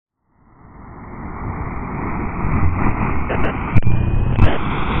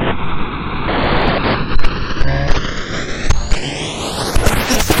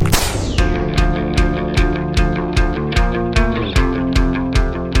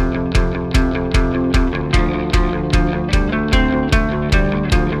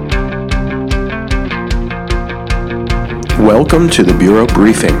Welcome to the Bureau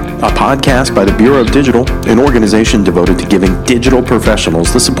Briefing, a podcast by the Bureau of Digital, an organization devoted to giving digital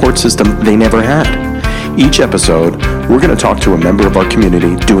professionals the support system they never had. Each episode, we're going to talk to a member of our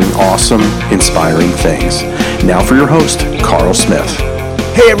community doing awesome, inspiring things. Now for your host, Carl Smith.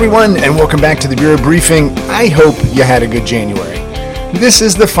 Hey everyone, and welcome back to the Bureau Briefing. I hope you had a good January. This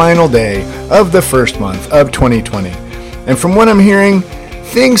is the final day of the first month of 2020. And from what I'm hearing,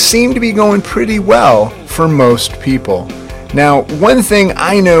 things seem to be going pretty well for most people. Now, one thing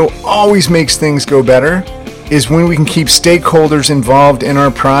I know always makes things go better is when we can keep stakeholders involved in our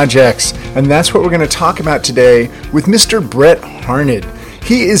projects. And that's what we're going to talk about today with Mr. Brett Harned.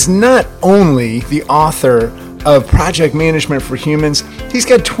 He is not only the author of Project Management for Humans, he's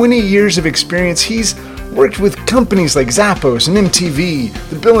got 20 years of experience. He's worked with companies like Zappos and MTV,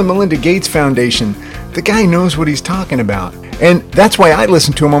 the Bill and Melinda Gates Foundation. The guy knows what he's talking about. And that's why I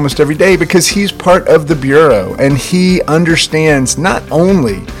listen to him almost every day, because he's part of the Bureau and he understands not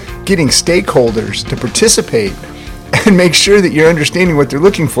only getting stakeholders to participate and make sure that you're understanding what they're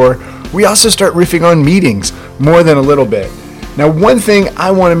looking for, we also start riffing on meetings more than a little bit. Now, one thing I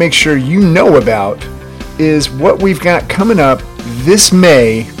want to make sure you know about is what we've got coming up this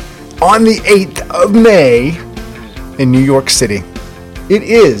May, on the 8th of May in New York City. It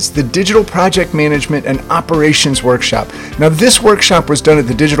is the Digital Project Management and Operations Workshop. Now, this workshop was done at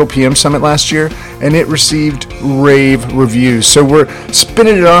the Digital PM Summit last year, and it received rave reviews. So we're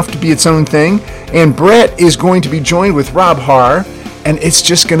spinning it off to be its own thing, and Brett is going to be joined with Rob Haar, and it's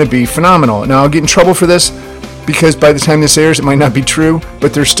just going to be phenomenal. Now, I'll get in trouble for this, because by the time this airs, it might not be true,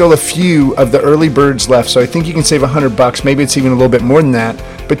 but there's still a few of the early birds left, so I think you can save $100. Maybe it's even a little bit more than that,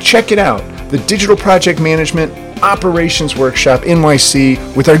 but check it out. The Digital Project Management Operations Workshop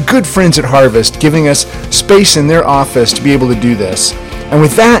NYC with our good friends at Harvest, giving us space in their office to be able to do this. And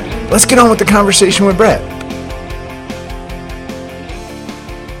with that, let's get on with the conversation with Brett.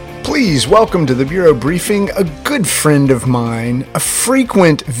 Please welcome to the Bureau Briefing a good friend of mine, a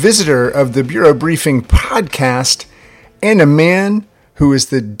frequent visitor of the Bureau Briefing podcast, and a man who is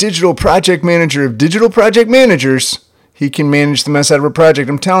the digital project manager of digital project managers. He can manage the mess out of a project,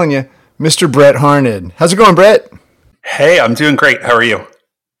 I'm telling you. Mr. Brett Harned. How's it going, Brett? Hey, I'm doing great. How are you?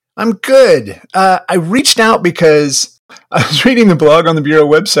 I'm good. I reached out because I was reading the blog on the Bureau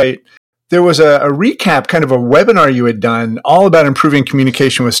website. There was a recap, kind of a webinar you had done all about improving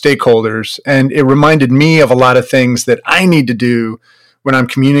communication with stakeholders. And it reminded me of a lot of things that I need to do when I'm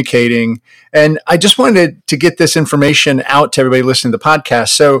communicating. And I just wanted to get this information out to everybody listening to the podcast.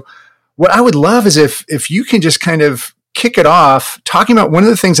 So what I would love is if you can just kind of kick it off talking about one of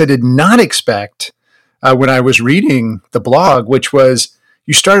the things I did not expect when I was reading the blog, which was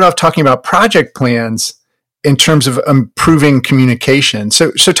you started off talking about project plans in terms of improving communication.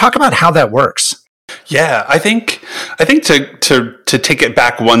 So talk about how that works. Yeah, I think to take it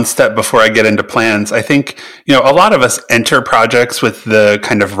back one step before I get into plans, I think, a lot of us enter projects with the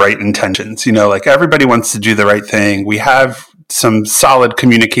kind of right intentions, like everybody wants to do the right thing. We have some solid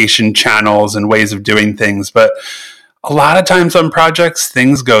communication channels and ways of doing things, but a lot of times on projects,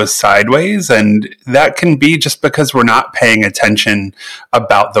 things go sideways, and that can be just because we're not paying attention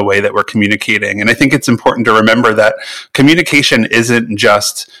about the way that we're communicating. And I think it's important to remember that communication isn't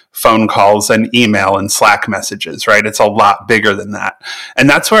just phone calls and email and Slack messages, right? It's a lot bigger than that. And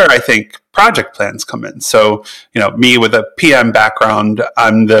that's where I think project plans come in. So, me with a PM background,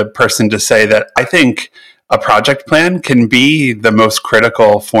 I'm the person to say that I think a project plan can be the most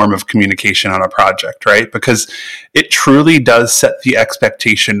critical form of communication on a project, right? Because it truly does set the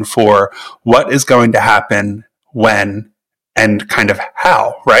expectation for what is going to happen, when, and kind of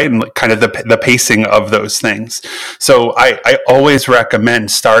how, right? And kind of the pacing of those things. So I always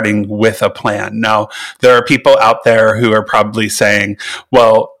recommend starting with a plan. Now, there are people out there who are probably saying,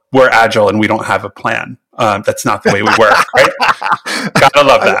 well, we're agile and we don't have a plan. That's not the way we work, right? Gotta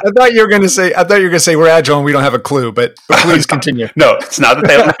love that. I thought you were going to say we're agile and we don't have a clue, but please continue. No, it's not that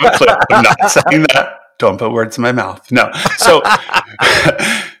they don't have a clue. I'm not saying that. Don't put words in my mouth. No. So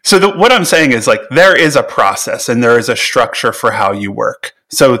what I'm saying is, like, there is a process and there is a structure for how you work.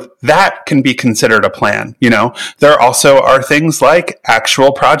 So that can be considered a plan. There also are things like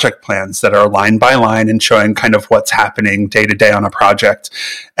actual project plans that are line by line and showing kind of what's happening day to day on a project.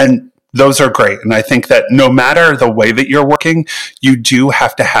 And those are great. And I think that no matter the way that you're working, you do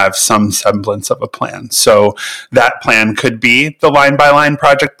have to have some semblance of a plan. So that plan could be the line by line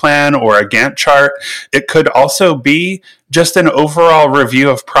project plan or a Gantt chart. It could also be just an overall review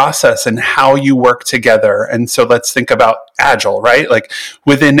of process and how you work together. And so let's think about Agile, right? Like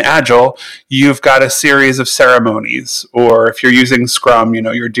within Agile, you've got a series of ceremonies, or if you're using Scrum,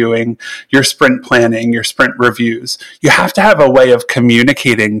 you're doing your sprint planning, your sprint reviews. You have to have a way of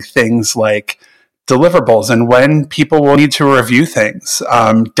communicating things like deliverables and when people will need to review things,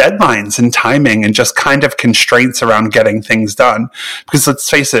 deadlines and timing, and just kind of constraints around getting things done. Because let's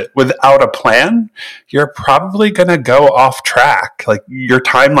face it, without a plan, you're probably going to go off track. Like your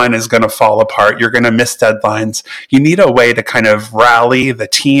timeline is going to fall apart. You're going to miss deadlines. You need a way to kind of rally the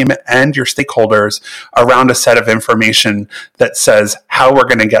team and your stakeholders around a set of information that says how we're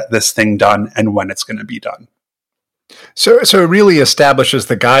going to get this thing done and when it's going to be done. So it really establishes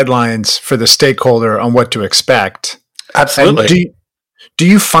the guidelines for the stakeholder on what to expect. Absolutely. Do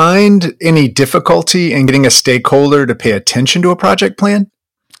you find any difficulty in getting a stakeholder to pay attention to a project plan?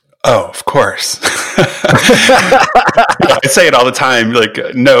 Oh, of course. I say it all the time,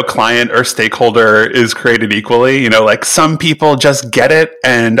 like no client or stakeholder is created equally. Like some people just get it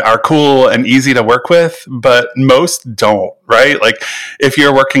and are cool and easy to work with, but most don't, right? Like if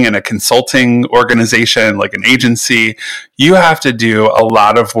you're working in a consulting organization, like an agency, you have to do a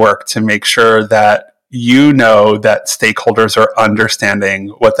lot of work to make sure that that stakeholders are understanding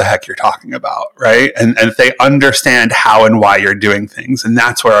what the heck you're talking about, right? And if they understand how and why you're doing things, and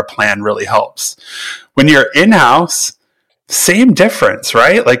that's where a plan really helps. When you're in-house, same difference,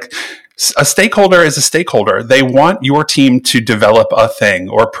 right? Like a stakeholder is a stakeholder. They want your team to develop a thing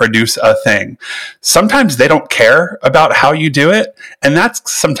or produce a thing. Sometimes they don't care about how you do it. And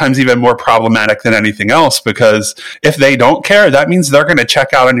that's sometimes even more problematic than anything else, because if they don't care, that means they're going to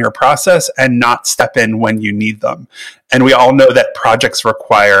check out on your process and not step in when you need them. And we all know that projects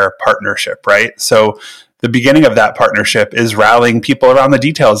require partnership, right? So the beginning of that partnership is rallying people around the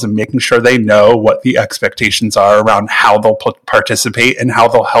details and making sure they know what the expectations are around how they'll participate and how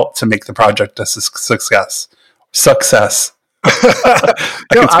they'll help to make the project a success.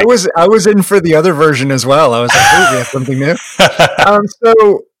 No, I was in for the other version as well. I was like, oh, we have something new.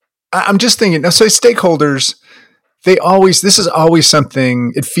 So I'm just thinking, so stakeholders, this is always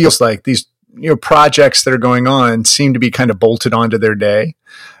something, it feels like these projects that are going on seem to be kind of bolted onto their day.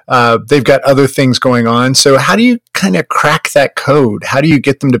 They've got other things going on. So how do you kind of crack that code? How do you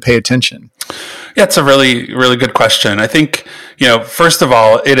get them to pay attention? Yeah, it's a really, really good question. I think, first of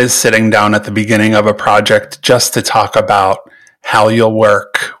all, it is sitting down at the beginning of a project just to talk about how you'll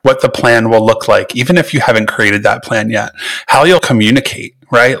work, what the plan will look like, even if you haven't created that plan yet, how you'll communicate,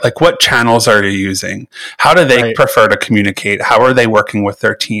 right? Like what channels are you using? How do they prefer to communicate? How are they working with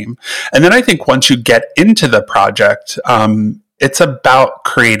their team? And then I think once you get into the project, it's about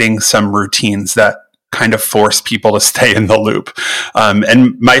creating some routines that kind of force people to stay in the loop.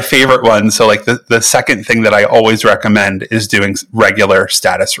 And my favorite one, so like the second thing that I always recommend is doing regular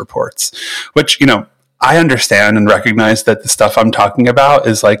status reports, which, I understand and recognize that the stuff I'm talking about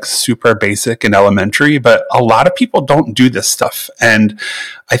is like super basic and elementary, but a lot of people don't do this stuff. And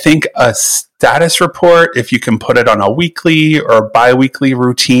I think a status report, if you can put it on a weekly or bi-weekly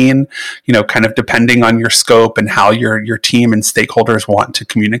routine, kind of depending on your scope and how your team and stakeholders want to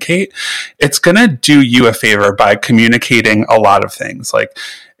communicate, it's going to do you a favor by communicating a lot of things. Like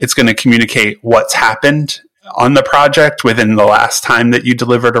it's going to communicate what's happened on the project within the last time that you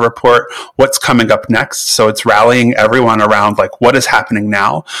delivered a report, what's coming up next. So it's rallying everyone around like what is happening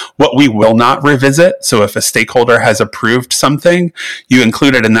now, what we will not revisit. So if a stakeholder has approved something, you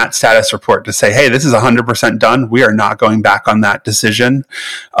include it in that status report to say, hey, this is 100% done. We are not going back on that decision.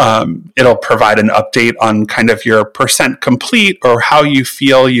 It'll provide an update on kind of your percent complete or how you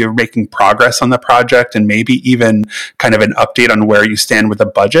feel you're making progress on the project, and maybe even kind of an update on where you stand with the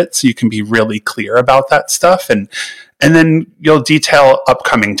budget. So you can be really clear about that stuff. And then you'll detail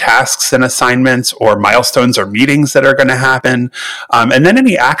upcoming tasks and assignments or milestones or meetings that are going to happen. And then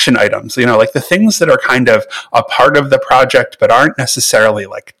any action items, like the things that are kind of a part of the project, but aren't necessarily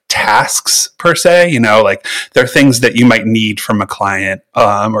like tasks per se, like they're things that you might need from a client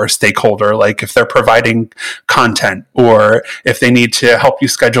or a stakeholder, like if they're providing content or if they need to help you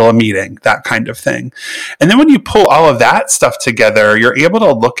schedule a meeting, that kind of thing. And then when you pull all of that stuff together, you're able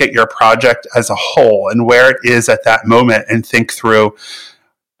to look at your project as a whole and where it is at that moment and think through,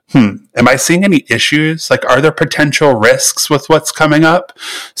 am I seeing any issues? Like, are there potential risks with what's coming up?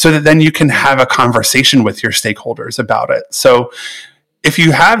 So that then you can have a conversation with your stakeholders about it. So if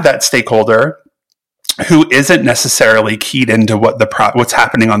you have that stakeholder who isn't necessarily keyed into what's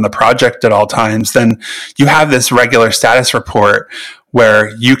happening on the project at all times, then you have this regular status report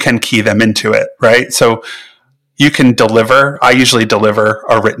where you can key them into it, right? So you can deliver. I usually deliver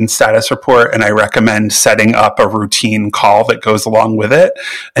a written status report, and I recommend setting up a routine call that goes along with it.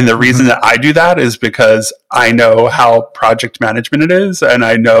 And the reason that I do that is because I know how project management it is, and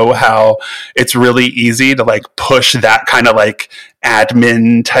I know how it's really easy to like push that kind of like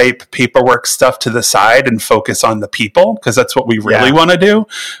admin type paperwork stuff to the side and focus on the people, because that's what we really want to do.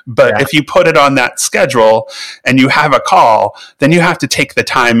 But if you put it on that schedule and you have a call, then you have to take the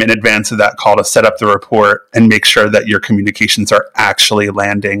time in advance of that call to set up the report and make sure that your communications are actually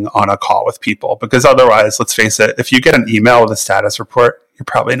landing on a call with people. Because otherwise, let's face it, if you get an email with a status report, you're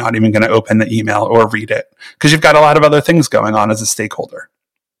probably not even going to open the email or read it because you've got a lot of other things going on as a stakeholder.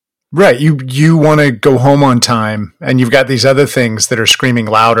 Right. You want to go home on time, and you've got these other things that are screaming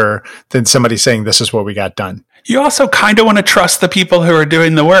louder than somebody saying, this is what we got done. You also kind of want to trust the people who are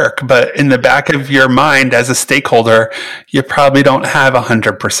doing the work, but in the back of your mind as a stakeholder, you probably don't have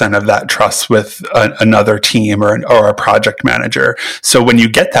 100% of that trust with another team or a project manager. So when you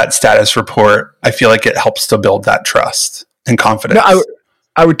get that status report, I feel like it helps to build that trust and confidence. No,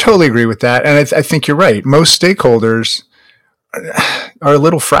 I would totally agree with that. And I think you're right. Most stakeholders are a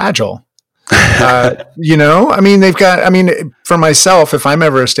little fragile. For myself, if I'm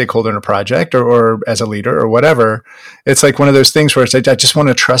ever a stakeholder in a project or as a leader or whatever, it's like one of those things where it's like, I just want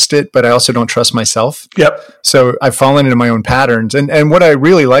to trust it, but I also don't trust myself. Yep. So I've fallen into my own patterns. And what I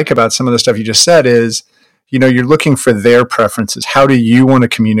really like about some of the stuff you just said is, you're looking for their preferences. How do you want to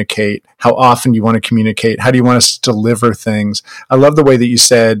communicate? How often do you want to communicate? How do you want us to deliver things? I love the way that you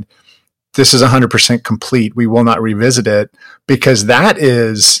said, this is 100% complete. We will not revisit it, because that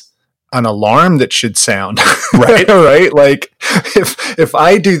is an alarm that should sound. Right. Right. Like if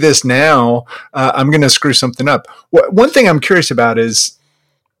I do this now, I'm going to screw something up. One thing I'm curious about is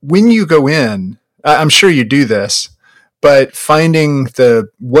when you go in, I'm sure you do this, but finding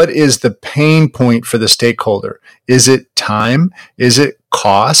what is the pain point for the stakeholder? Is it time? Is it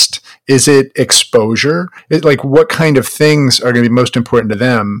cost? Is it exposure? What kind of things are going to be most important to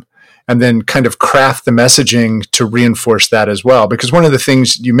them? And then kind of craft the messaging to reinforce that as well. Because one of the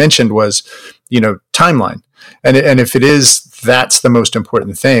things you mentioned was, timeline. And if it is, that's the most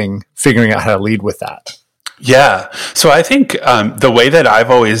important thing, figuring out how to lead with that. Yeah. So I think the way that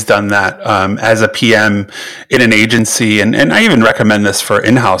I've always done that as a PM in an agency, and I even recommend this for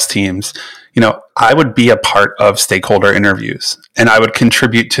in-house teams, I would be a part of stakeholder interviews, and I would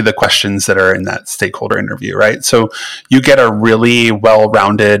contribute to the questions that are in that stakeholder interview, right? So you get a really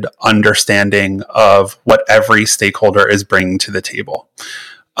well-rounded understanding of what every stakeholder is bringing to the table.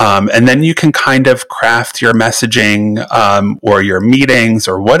 And then you can kind of craft your messaging or your meetings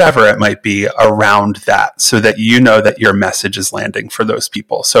or whatever it might be around that, so that you know that your message is landing for those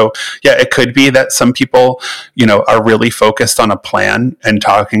people. So yeah, it could be that some people, are really focused on a plan and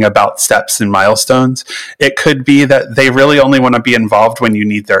talking about steps and milestones. It could be that they really only want to be involved when you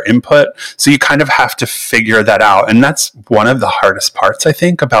need their input. So you kind of have to figure that out. And that's one of the hardest parts, I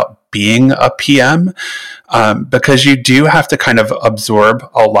think, about being a PM, because you do have to kind of absorb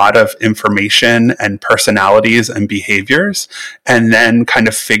a lot of information and personalities and behaviors, and then kind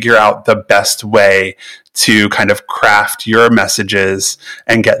of figure out the best way to kind of craft your messages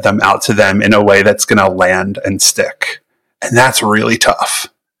and get them out to them in a way that's going to land and stick. And that's really tough.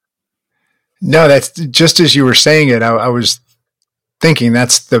 No, that's just as you were saying it, I was thinking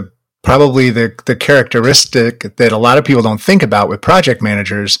that's probably the characteristic that a lot of people don't think about with project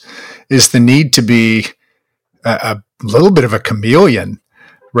managers is the need to be a little bit of a chameleon,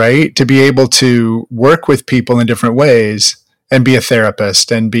 right? To be able to work with people in different ways and be a therapist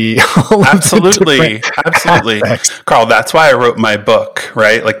and be absolutely. Carl, that's why I wrote my book,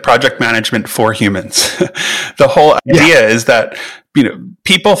 right? Like Project Management for Humans. The whole idea is that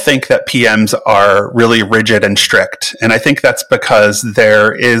people think that PMs are really rigid and strict. And I think that's because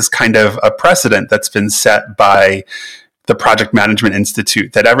there is kind of a precedent that's been set by the Project Management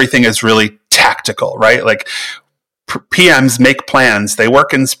Institute that everything is really tactical, right? Like PMs make plans, they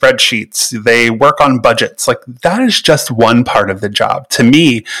work in spreadsheets, they work on budgets. Like that is just one part of the job. To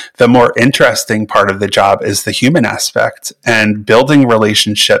me, the more interesting part of the job is the human aspect and building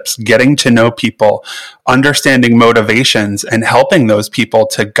relationships, getting to know people, understanding motivations, and helping those people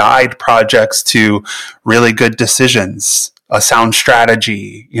to guide projects to really good decisions, a sound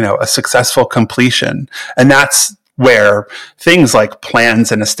strategy, a successful completion. And that's where things like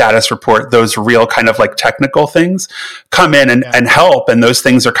plans and a status report, those real kind of like technical things come in and help. And those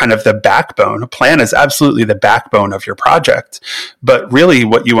things are kind of the backbone. A plan is absolutely the backbone of your project. But really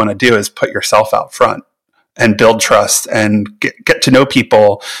what you want to do is put yourself out front and build trust and get to know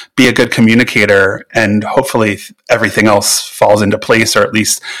people, be a good communicator, and hopefully everything else falls into place or at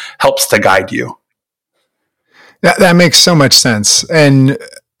least helps to guide you. That makes so much sense. And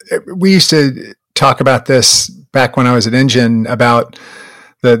we used to talk about this back when I was at Engine about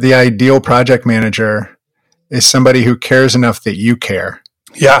the ideal project manager is somebody who cares enough that you care.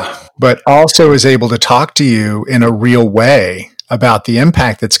 Yeah. But also is able to talk to you in a real way about the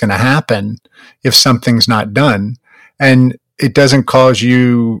impact that's going to happen if something's not done. And it doesn't cause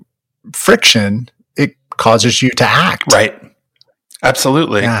you friction. It causes you to act. Right.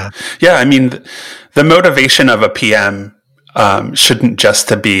 Absolutely. Yeah. I mean, the motivation of a PM shouldn't just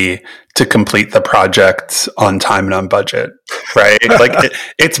to be to complete the project on time and on budget, right? Like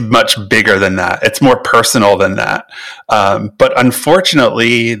it's much bigger than that. It's more personal than that. But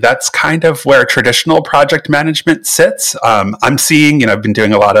unfortunately, that's kind of where traditional project management sits. I'm seeing, I've been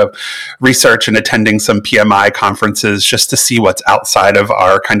doing a lot of research and attending some PMI conferences just to see what's outside of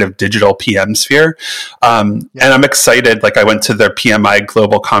our kind of digital PM sphere. And I'm excited. Like I went to their PMI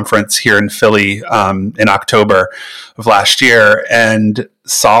global conference here in Philly in October of last year and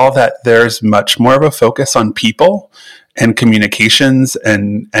saw that there's much more of a focus on people and communications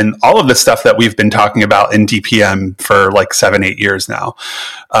and all of the stuff that we've been talking about in DPM for like 7-8 years now.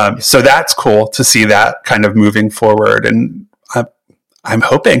 So that's cool to see that kind of moving forward. And I'm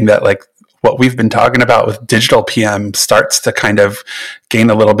hoping that like what we've been talking about with digital PM starts to kind of gain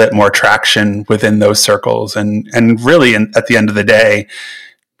a little bit more traction within those circles and really at the end of the day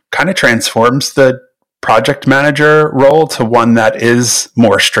kind of transforms the project manager role to one that is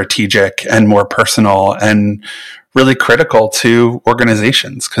more strategic and more personal and really critical to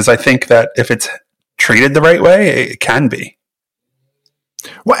organizations. Because I think that if it's treated the right way, it can be.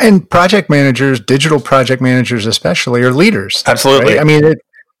 Well, and project managers, digital project managers especially, are leaders. Absolutely. Right? I mean,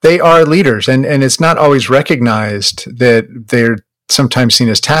 they are leaders, and it's not always recognized that they're sometimes seen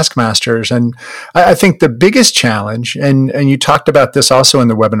as taskmasters. And I think the biggest challenge, and you talked about this also in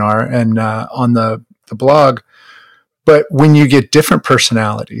the webinar and on the blog, but when you get different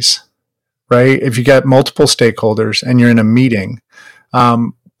personalities, right? If you got multiple stakeholders and you're in a meeting,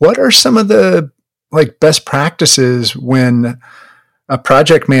 what are some of the like best practices when a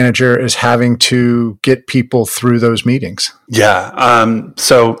project manager is having to get people through those meetings? Yeah.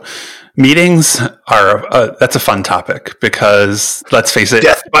 So meetings are, that's a fun topic because let's face it,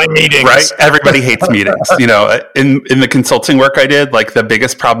 death by meetings, right? Everybody hates meetings. In the consulting work I did, like the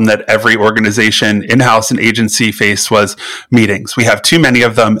biggest problem that every organization, in-house and agency faced was meetings. We have too many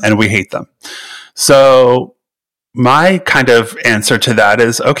of them and we hate them. So my kind of answer to that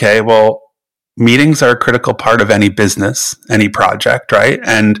is, okay, well, meetings are a critical part of any business, any project, right?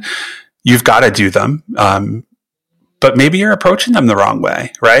 And you've got to do them. But maybe you're approaching them the wrong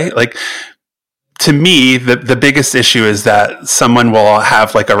way, right? Like to me, the biggest issue is that someone will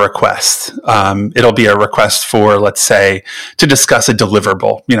have like a request. It'll be a request for, let's say, to discuss a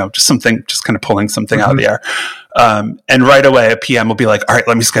deliverable, just kind of pulling something out of the air. And right away, a PM will be like, all right,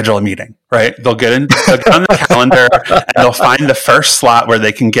 let me schedule a meeting, right? They'll get on the calendar and they'll find the first slot where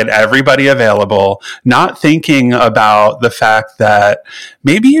they can get everybody available, not thinking about the fact that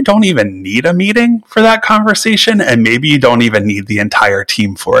maybe you don't even need a meeting for that conversation. And maybe you don't even need the entire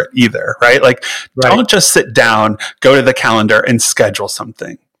team for it either, right? Like, don't just sit down, go to the calendar and schedule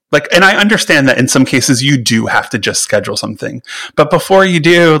something. Like, and I understand that in some cases you do have to just schedule something, but before you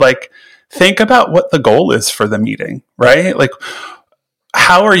do, like, think about what the goal is for the meeting, right? Like,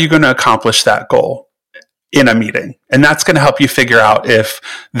 how are you going to accomplish that goal in a meeting? And that's going to help you figure out if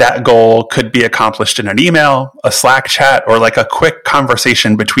that goal could be accomplished in an email, a Slack chat, or like a quick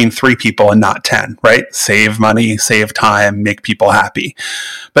conversation between 3 people and not 10, right? Save money, save time, make people happy.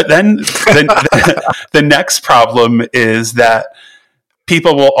 But then the next problem is that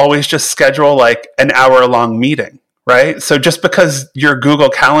people will always just schedule like an hour-long meeting. Right? So just because your Google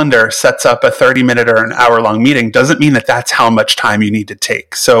Calendar sets up a 30-minute or an hour-long meeting doesn't mean that that's how much time you need to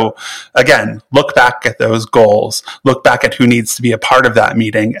take. So again, look back at those goals, look back at who needs to be a part of that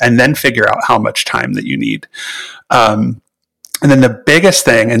meeting, and then figure out how much time that you need. And then the biggest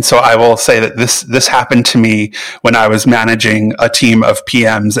thing, and so I will say that this happened to me when I was managing a team of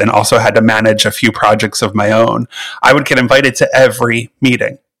PMs and also had to manage a few projects of my own. I would get invited to every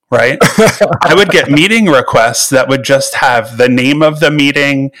meeting. Right? I would get meeting requests that would just have the name of the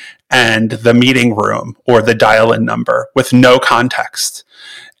meeting and the meeting room or the dial-in number with no context.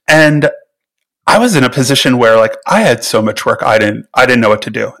 And I was in a position where like I had so much work I didn't know what to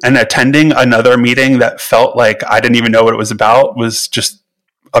do. And attending another meeting that felt like I didn't even know what it was about was just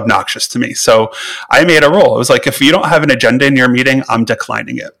obnoxious to me. So I made a rule. It was like, if you don't have an agenda in your meeting, I'm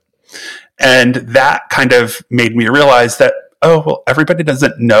declining it. And that kind of made me realize that, oh, well, everybody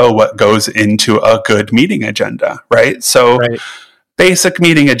doesn't know what goes into a good meeting agenda, right? So basic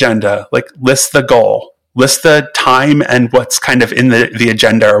meeting agenda, like list the goal, list the time and what's kind of in the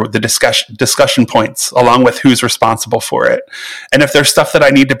agenda or the discussion points, along with who's responsible for it. And if there's stuff that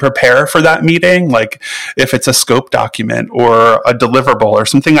I need to prepare for that meeting, like if it's a scope document or a deliverable or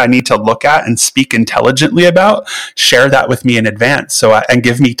something I need to look at and speak intelligently about, share that with me in advance and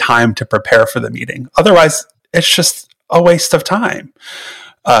give me time to prepare for the meeting. Otherwise, it's just a waste of time.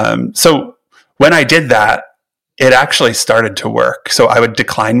 So when I did that, it actually started to work. So I would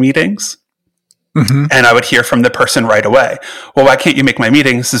decline meetings. Mm-hmm. And I would hear from the person right away. Well, why can't you make my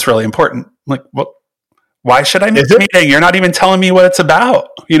meeting? This is really important. I'm like, well, why should I make the meeting? You're not even telling me what it's about.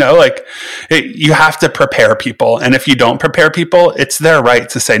 You have to prepare people. And if you don't prepare people, it's their right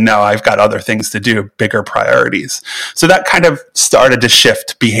to say, no, I've got other things to do, bigger priorities. So that kind of started to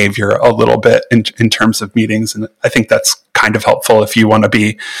shift behavior a little bit in terms of meetings. And I think that's kind of helpful if you want to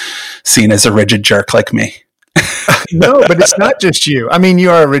be seen as a rigid jerk like me. No, but it's not just you. I mean, you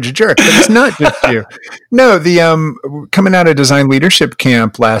are a rigid jerk, but it's not just you. No, coming out of design leadership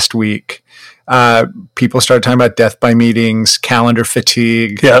camp last week, people started talking about death by meetings, calendar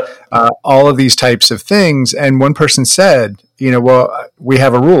fatigue, all of these types of things. And one person said, well, we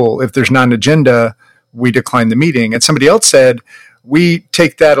have a rule. If there's not an agenda, we decline the meeting. And somebody else said, we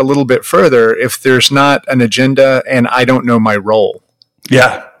take that a little bit further. If there's not an agenda and I don't know my role.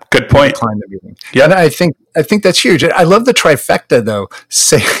 Yeah. Good point. Yeah, and I think that's huge. I love the trifecta, though: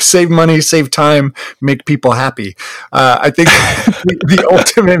 save money, save time, make people happy. I think the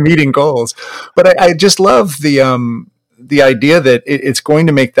ultimate meeting goals. But I just love the idea that it's going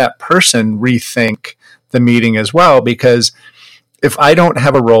to make that person rethink the meeting as well. Because if I don't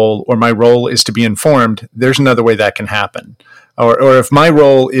have a role, or my role is to be informed, there's another way that can happen. Or if my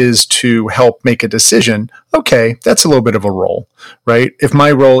role is to help make a decision, okay, that's a little bit of a role, right? If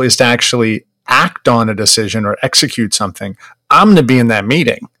my role is to actually act on a decision or execute something, I'm going to be in that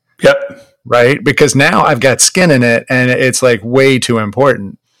meeting. Yep. Right? Because now I've got skin in it and it's like way too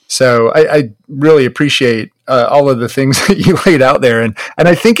important. So I really appreciate all of the things that you laid out there. And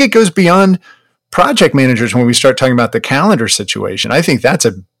I think it goes beyond project managers when we start talking about the calendar situation. I think that's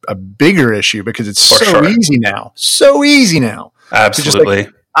a bigger issue because it's easy now. So easy now. Absolutely.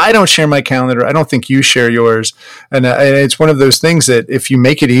 I don't share my calendar. I don't think you share yours. And it's one of those things that if you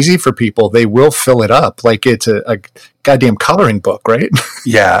make it easy for people, they will fill it up like it's a goddamn coloring book, right?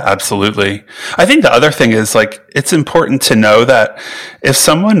 Yeah, absolutely. I think the other thing is it's important to know that if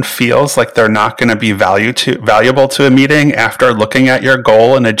someone feels like they're not going to be valuable to a meeting after looking at your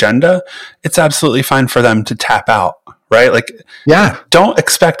goal and agenda, it's absolutely fine for them to tap out. Right? Don't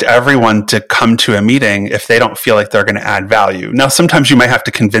expect everyone to come to a meeting if they don't feel like they're going to add value. Now, sometimes you might have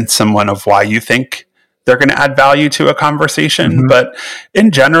to convince someone of why you think they're going to add value to a conversation. Mm-hmm. But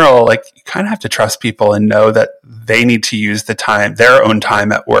in general, you kind of have to trust people and know that they need to use their own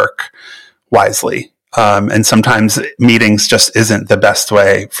time at work wisely. And sometimes meetings just isn't the best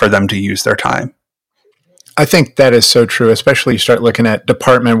way for them to use their time. I think that is so true, especially you start looking at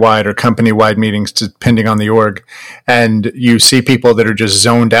department-wide or company-wide meetings, depending on the org, and you see people that are just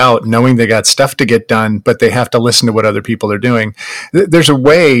zoned out, knowing they got stuff to get done, but they have to listen to what other people are doing. There's a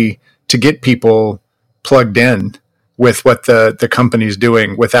way to get people plugged in with what the company's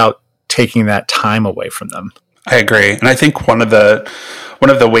doing without taking that time away from them. I agree. And I think one of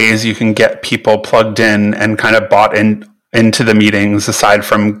the ways you can get people plugged in and kind of bought into the meetings, aside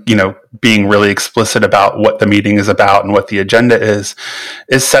from, being really explicit about what the meeting is about and what the agenda is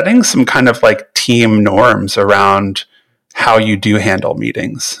setting some kind of team norms around how you do handle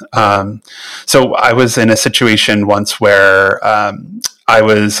meetings. So I was in a situation once where I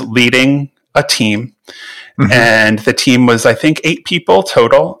was leading a team. Mm-hmm. And the team was, I think, 8 people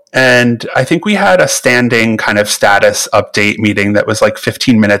total. And I think we had a standing kind of status update meeting that was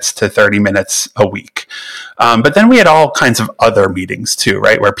 15 minutes to 30 minutes a week. But then we had all kinds of other meetings too,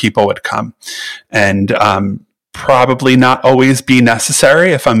 right? Where people would come and probably not always be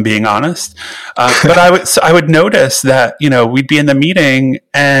necessary, if I'm being honest. But I would notice that, we'd be in the meeting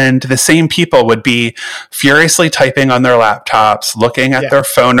and the same people would be furiously typing on their laptops, looking at their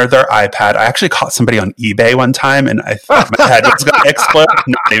phone or their iPad. I actually caught somebody on eBay one time and I thought my head was going to explode.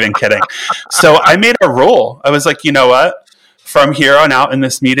 Not even kidding. So I made a rule. I was like, you know what? From here on out in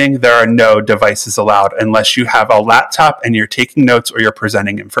this meeting, there are no devices allowed unless you have a laptop and you're taking notes or you're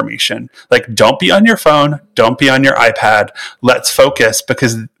presenting information. Don't be on your phone. Don't be on your iPad. Let's focus,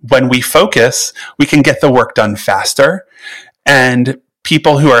 because when we focus, we can get the work done faster. And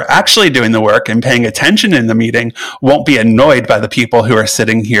people who are actually doing the work and paying attention in the meeting won't be annoyed by the people who are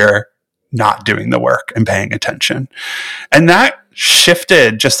sitting here not doing the work and paying attention. And that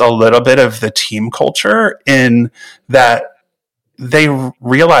shifted just a little bit of the team culture in that they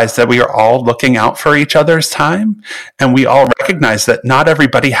realize that we are all looking out for each other's time, and we all recognize that not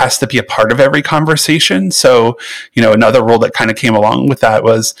everybody has to be a part of every conversation. So, another rule that kind of came along with that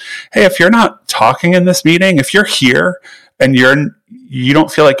was, hey, if you're not talking in this meeting, if you're here and you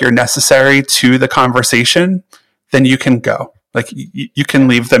don't feel like you're necessary to the conversation, then you can go. Like you can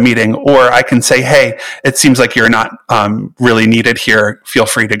leave the meeting, or I can say, hey, it seems like you're not really needed here. Feel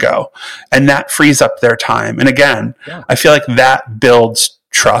free to go. And that frees up their time. And again, I feel like that builds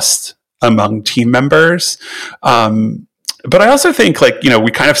trust among team members. But I also think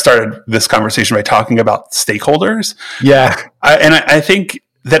we kind of started this conversation by talking about stakeholders. Yeah. I think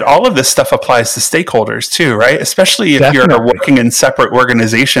that all of this stuff applies to stakeholders too, right? Especially if you're working in separate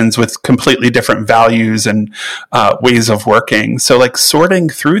organizations with completely different values and ways of working. So sorting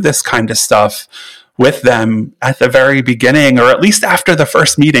through this kind of stuff with them at the very beginning, or at least after the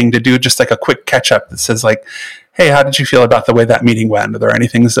first meeting, to do just a quick catch up that says hey, how did you feel about the way that meeting went? Are there any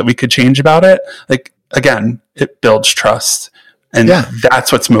things that we could change about it? Again, it builds trust. And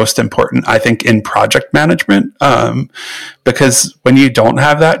that's what's most important, I think, in project management, because when you don't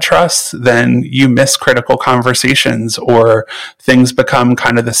have that trust, then you miss critical conversations, or things become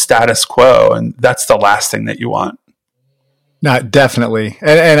kind of the status quo. And that's the last thing that you want. No, definitely.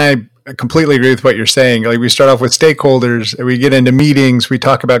 And I completely agree with what you're saying. We start off with stakeholders, we get into meetings, we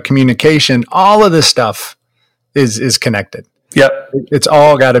talk about communication. All of this stuff is connected. Yep. It's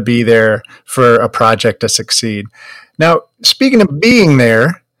all got to be there for a project to succeed. Now, speaking of being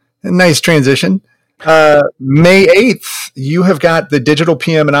there, a nice transition. May 8th, you have got the Digital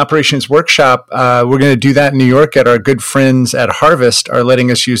PM and Operations Workshop. We're going to do that in New York at our good friends at Harvest are letting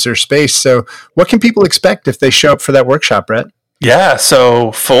us use their space. So what can people expect if they show up for that workshop, Brett? Yeah,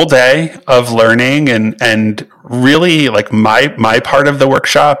 so full day of learning, and really my part of the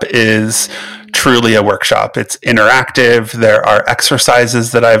workshop is truly a workshop. It's interactive. There are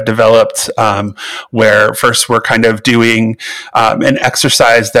exercises that I've developed where first we're kind of doing an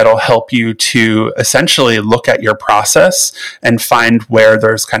exercise that'll help you to essentially look at your process and find where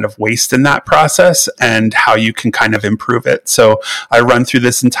there's kind of waste in that process and how you can kind of improve it. So I run through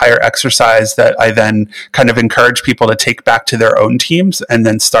this entire exercise that I then kind of encourage people to take back to their own teams and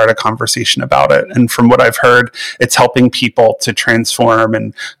then start a conversation about it. And from what I've heard, it's helping people to transform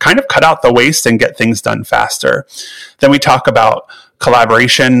and kind of cut out the waste and get things done faster. Then we talk about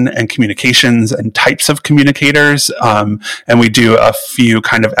collaboration and communications and types of communicators. And we do a few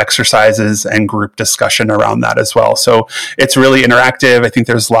kind of exercises and group discussion around that as well. So it's really interactive. I think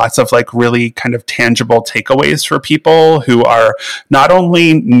there's lots of really kind of tangible takeaways for people who are not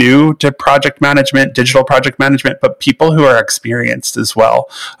only new to project management, digital project management, but people who are experienced as well.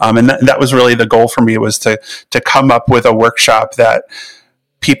 And that was really the goal for me, was to come up with a workshop that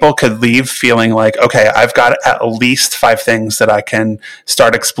people could leave feeling okay, I've got at least 5 things that I can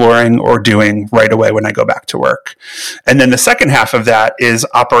start exploring or doing right away when I go back to work. And then the second half of that is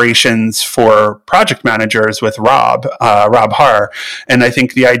operations for project managers with Rob Har. And I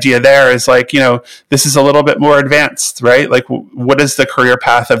think the idea there is this is a little bit more advanced, right? What is the career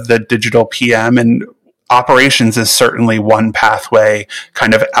path of the digital PM? And operations is certainly one pathway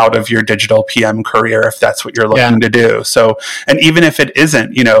kind of out of your digital PM career, if that's what you're looking to do. So, and even if it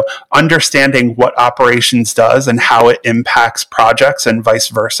isn't, understanding what operations does and how it impacts projects and vice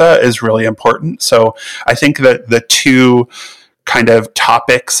versa is really important. So I think that the two kind of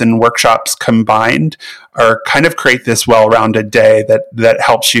topics and workshops combined are kind of create this well-rounded day that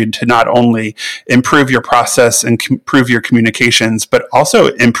helps you to not only improve your process and improve your communications, but also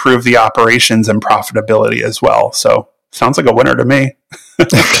improve the operations and profitability as well. So sounds like a winner to me.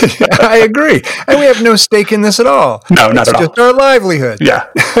 I agree. And we have no stake in this at all. No, not at all. It's just our livelihood. Yeah.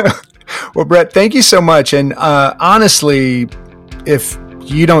 Well, Brett, thank you so much. And honestly, if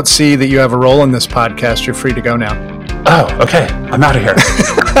you don't see that you have a role in this podcast, you're free to go now. Oh, okay. I'm out of here.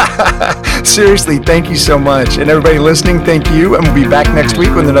 Seriously, thank you so much. And everybody listening, thank you. And we'll be back next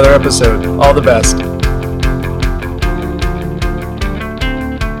week with another episode. All the best.